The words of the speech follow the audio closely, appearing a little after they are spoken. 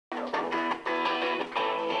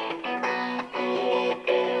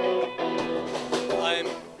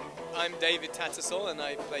David Tattersall and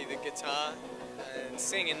I play the guitar and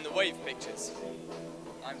sing in the Wave Pictures.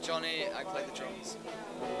 I'm Jonny, I play the drums.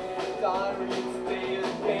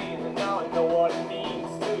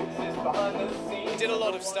 We did a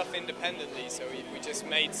lot of stuff independently, so we just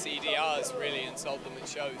made CDRs really and sold them at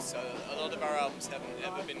shows, so a lot of our albums haven't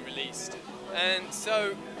ever been released. And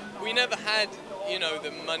so we never had, you know,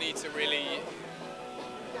 the money to really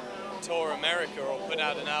tour America or put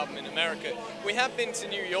out an album in America. We have been to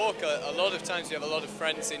New York a lot of times. We have a lot of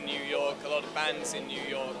friends in New York, a lot of bands in New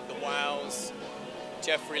York, the Wows,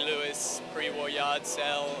 Jeffrey Lewis, Pre-War Yard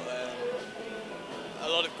Sale, a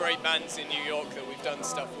lot of great bands in New York that we've done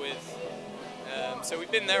stuff with. So we've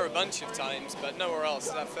been there a bunch of times, but nowhere else.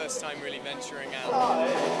 It's our first time really venturing out.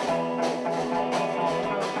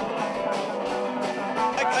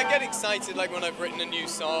 I get excited like when I've written a new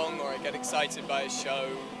song, or I get excited by a show.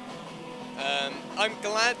 I'm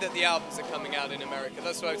glad that the albums are coming out in America.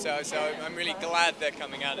 That's what I would say. I'm really glad they're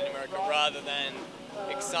coming out in America rather than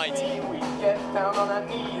excited. We get down on our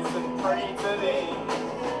knees and pray to thee.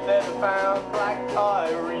 Then I found Black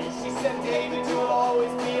Kyrie. She said, David, you'll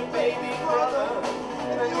always be a baby brother,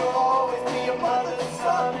 and you'll always be a mother's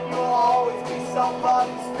son, and you'll always be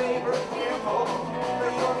somebody's favorite pupil,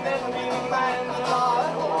 but you'll never be the man that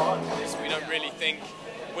I want. We don't really think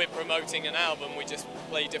we're promoting an album. We just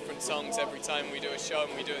play different songs every time we do a show,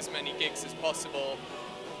 and we do as many gigs as possible.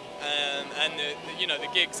 And the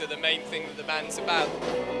gigs are the main thing that the band's about.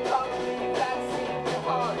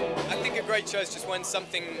 I think a great show is just when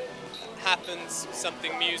something happens,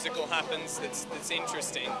 something musical happens that's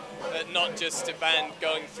interesting, not just a band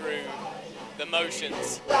going through the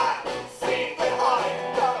motions.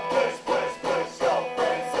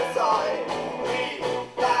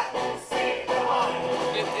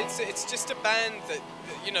 It's just a band that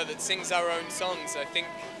sings our own songs. I think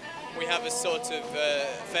we have a sort of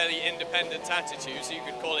fairly independent attitude, so you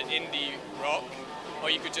could call it indie rock, or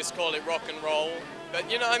you could just call it rock and roll. But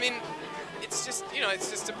it's just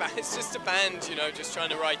a band, just trying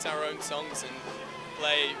to write our own songs and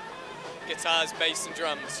play guitars, bass, and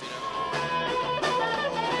drums.